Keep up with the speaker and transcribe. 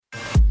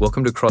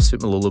Welcome to CrossFit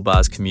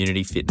Mooloolabah's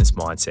Community Fitness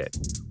Mindset,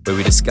 where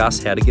we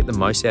discuss how to get the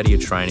most out of your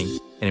training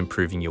and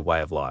improving your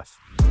way of life.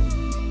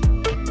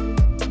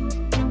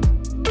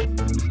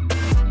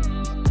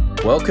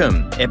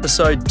 Welcome,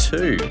 episode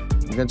 2.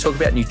 We're going to talk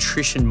about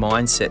nutrition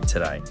mindset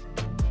today.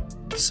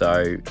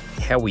 So,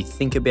 how we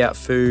think about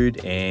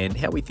food and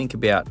how we think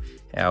about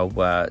our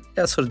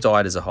sort of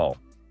diet as a whole.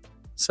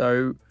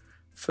 So,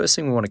 first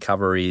thing we want to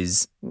cover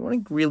is we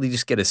want to really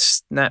just get a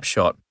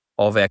snapshot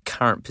of our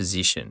current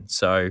position.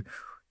 So,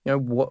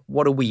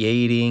 what are we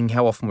eating?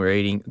 How often we're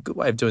eating? A good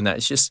way of doing that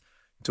is just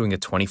doing a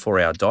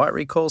 24-hour diet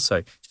recall.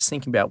 So just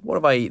thinking about what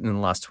have I eaten in the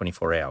last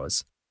 24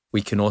 hours?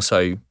 We can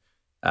also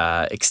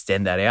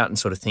extend that out and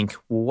sort of think,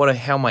 well,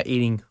 how am I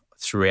eating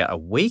throughout a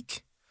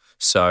week?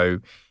 So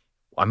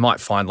I might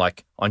find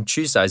like on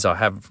Tuesdays I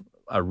have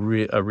a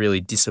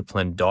really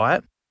disciplined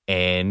diet.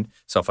 And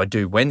so if I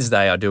do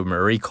Wednesday, I do a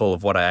recall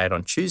of what I ate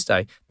on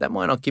Tuesday. That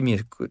might not give me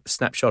a good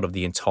snapshot of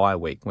the entire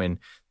week. When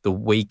the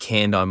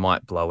weekend I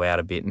might blow out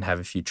a bit and have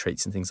a few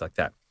treats and things like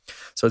that.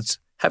 So it's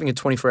having a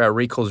 24-hour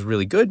recall is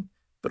really good,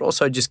 but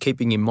also just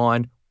keeping in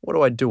mind, what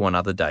do I do on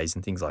other days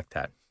and things like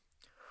that.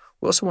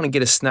 We also want to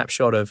get a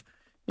snapshot of,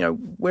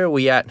 where are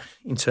we at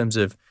in terms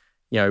of,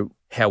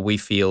 how we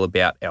feel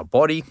about our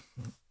body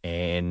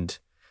and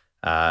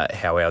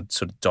how our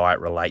sort of diet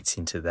relates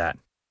into that.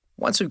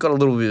 Once we've got a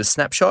little bit of a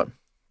snapshot,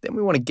 then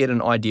we want to get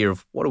an idea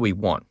of what do we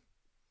want.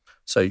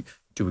 So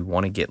do we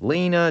want to get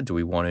leaner? Do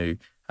we want to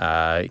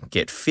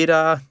get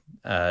fitter?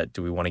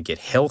 Do we want to get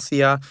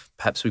healthier?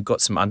 Perhaps we've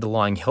got some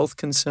underlying health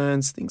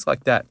concerns, things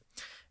like that.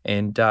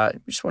 And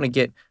we just want to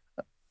get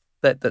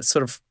that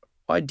sort of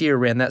idea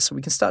around that so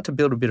we can start to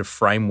build a bit of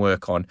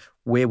framework on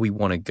where we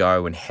want to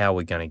go and how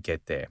we're going to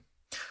get there.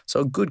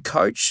 So a good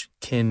coach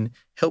can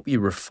help you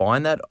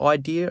refine that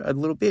idea a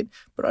little bit,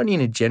 but only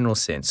in a general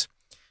sense.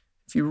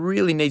 If you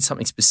really need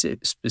something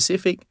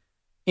specific,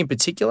 in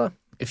particular,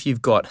 if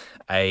you've got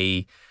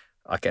an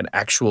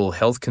actual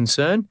health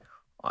concern,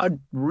 I'd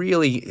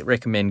really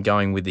recommend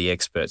going with the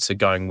experts. So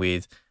going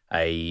with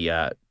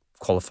a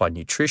qualified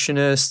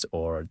nutritionist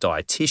or a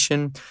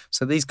dietitian.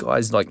 So these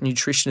guys, like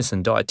nutritionists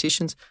and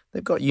dietitians,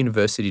 they've got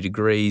university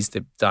degrees.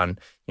 They've done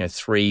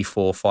 3,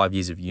 4, 5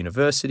 years of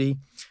university.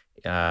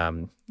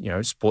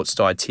 Sports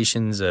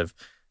dietitians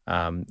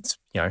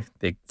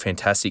they're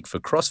fantastic for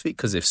CrossFit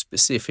because they've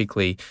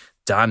specifically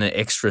done an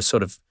extra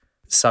sort of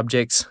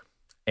subjects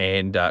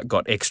and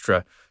got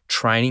extra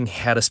training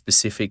how to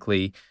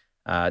specifically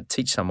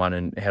teach someone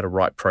and how to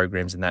write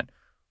programs and that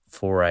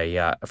for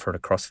a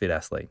CrossFit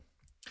athlete.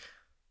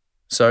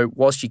 So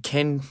whilst you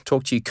can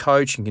talk to your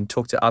coach and can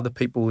talk to other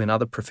people in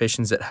other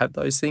professions that have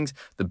those things,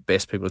 the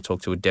best people to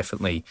talk to are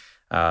definitely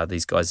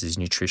these guys as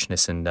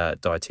nutritionists and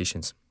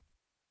dietitians.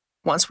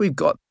 Once we've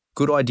got a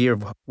good idea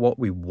of what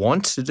we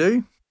want to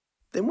do,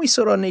 then we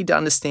sort of need to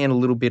understand a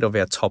little bit of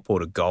our top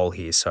order goal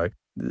here. So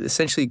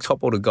essentially,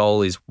 top order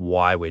goal is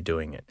why we're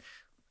doing it.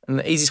 And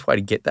the easiest way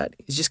to get that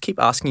is just keep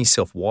asking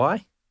yourself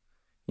why.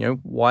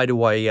 Why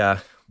do I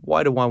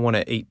want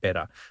to eat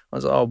better? I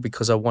was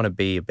because I want to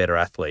be a better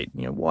athlete.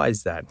 Why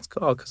is that? It's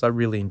because I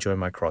really enjoy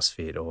my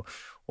CrossFit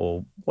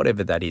or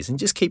whatever that is. And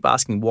just keep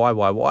asking why.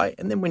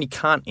 And then when you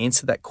can't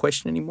answer that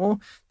question anymore,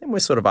 then we're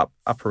sort of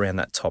up around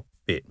that top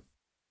bit.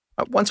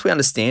 Once we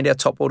understand our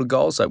top order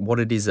goals, like what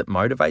it is that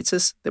motivates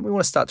us, then we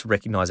want to start to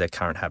recognize our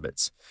current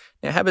habits.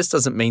 Now, habits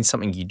doesn't mean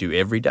something you do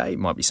every day. It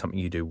might be something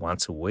you do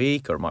once a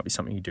week, or it might be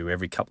something you do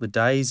every couple of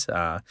days.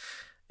 And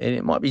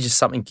it might be just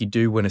something you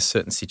do when a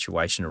certain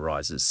situation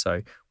arises.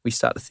 So we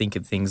start to think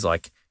of things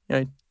like,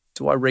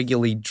 do I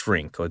regularly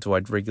drink, or do I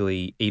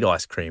regularly eat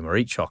ice cream or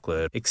eat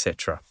chocolate,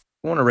 etc.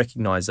 We want to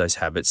recognize those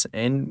habits,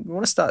 and we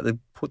want to start to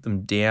put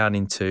them down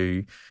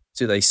into,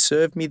 do they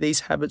serve me,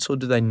 these habits, or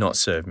do they not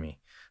serve me?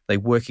 They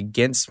work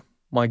against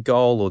my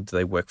goal, or do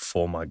they work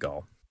for my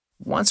goal?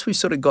 Once we've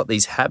sort of got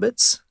these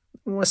habits,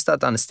 we want to start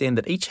to understand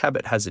that each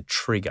habit has a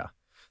trigger.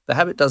 The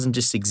habit doesn't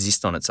just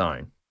exist on its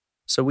own.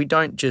 So we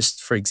don't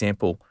just, for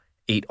example,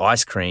 eat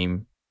ice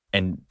cream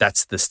and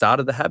that's the start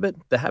of the habit.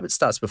 The habit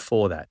starts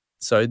before that.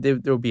 So there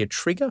will be a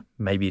trigger.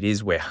 Maybe it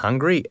is we're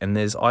hungry and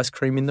there's ice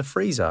cream in the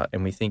freezer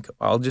and we think,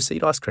 I'll just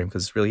eat ice cream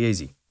because it's really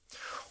easy.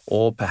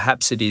 Or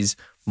perhaps it is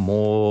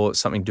more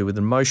something to do with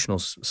the emotional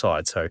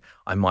side. So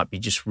I might be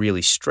just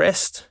really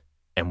stressed,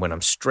 and when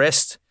I'm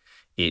stressed,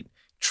 it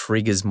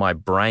triggers my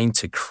brain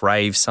to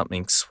crave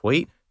something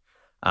sweet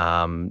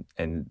and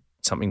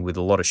something with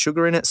a lot of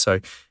sugar in it. So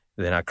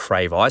then I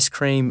crave ice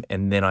cream,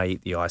 and then I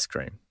eat the ice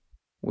cream.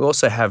 We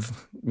also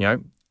have,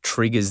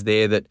 triggers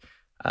there that,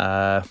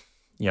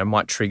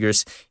 might trigger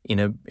us in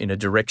a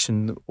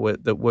direction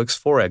that works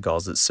for our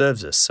goals, that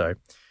serves us. So,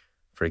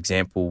 for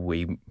example,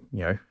 we,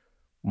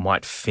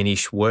 might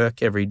finish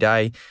work every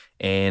day,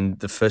 and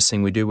the first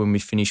thing we do when we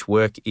finish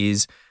work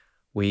is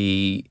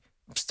we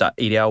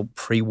eat our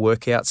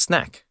pre-workout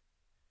snack.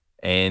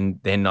 And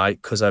then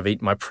because I've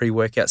eaten my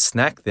pre-workout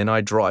snack, then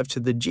I drive to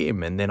the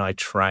gym and then I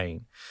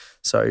train.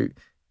 So,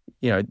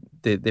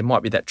 there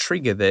might be that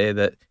trigger there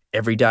that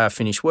every day I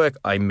finish work,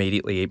 I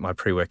immediately eat my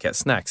pre-workout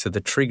snack. So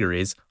the trigger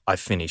is I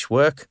finish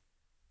work,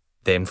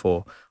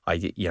 therefore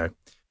I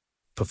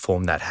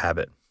perform that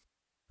habit.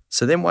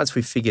 So then once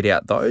we've figured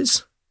out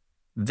those,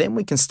 then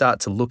we can start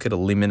to look at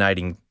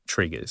eliminating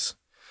triggers.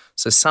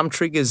 So some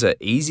triggers are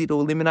easy to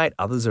eliminate,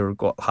 others are a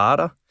lot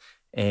harder,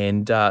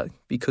 and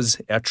because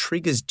our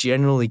triggers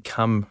generally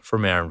come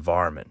from our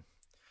environment.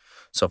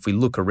 So if we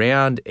look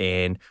around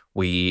and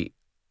we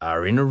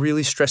are in a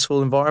really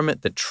stressful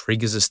environment that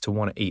triggers us to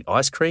want to eat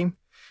ice cream,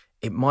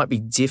 it might be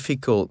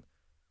difficult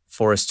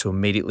for us to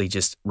immediately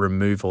just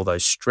remove all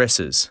those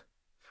stresses.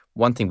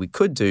 One thing we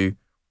could do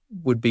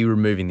would be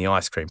removing the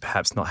ice cream,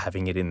 perhaps not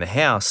having it in the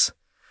house,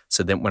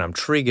 so that when I'm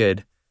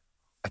triggered,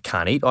 I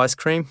can't eat ice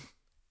cream.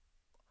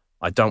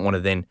 I don't want to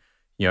then,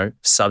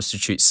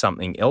 substitute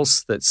something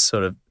else that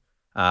sort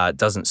of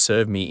doesn't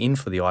serve me in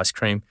for the ice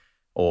cream,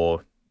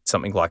 or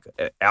something like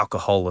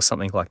alcohol or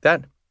something like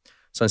that.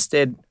 So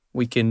instead,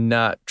 we can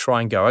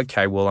try and go,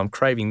 okay, well, I'm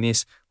craving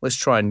this. Let's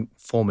try and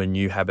form a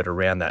new habit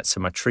around that. So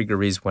my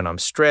trigger is when I'm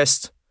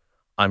stressed,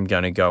 I'm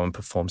going to go and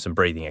perform some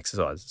breathing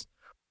exercises.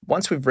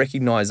 Once we've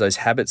recognized those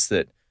habits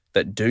that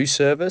do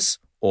serve us,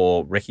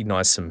 or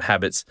recognize some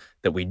habits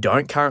that we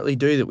don't currently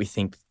do that we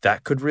think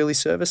that could really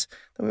serve us,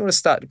 then we want to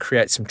start to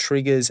create some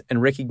triggers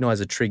and recognize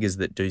the triggers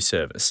that do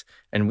serve us.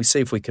 And we see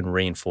if we can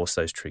reinforce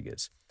those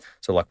triggers.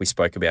 So like we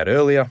spoke about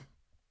earlier,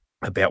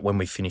 about when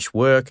we finish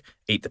work,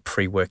 eat the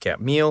pre-workout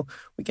meal,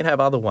 we can have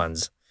other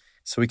ones.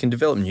 So we can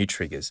develop new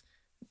triggers.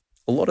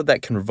 A lot of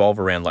that can revolve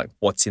around like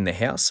what's in the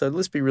house. So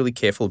let's be really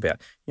careful about,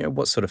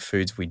 what sort of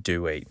foods we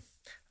do eat.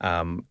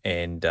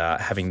 And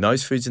having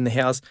those foods in the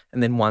house,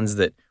 and then ones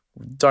that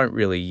don't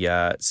really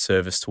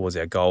serve us towards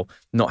our goal,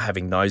 not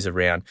having those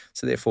around.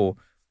 So therefore,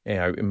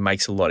 it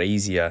makes it a lot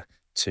easier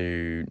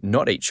to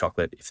not eat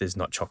chocolate if there's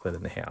not chocolate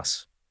in the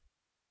house.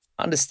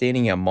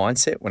 Understanding our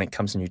mindset when it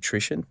comes to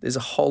nutrition, there's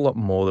a whole lot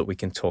more that we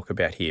can talk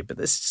about here, but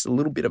there's just a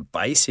little bit of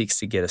basics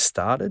to get us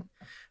started.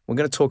 We're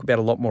going to talk about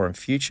a lot more in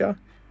future,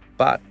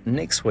 but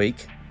next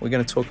week, we're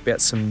going to talk about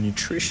some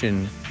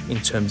nutrition in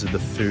terms of the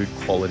food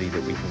quality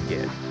that we can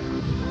get.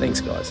 Thanks,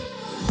 guys.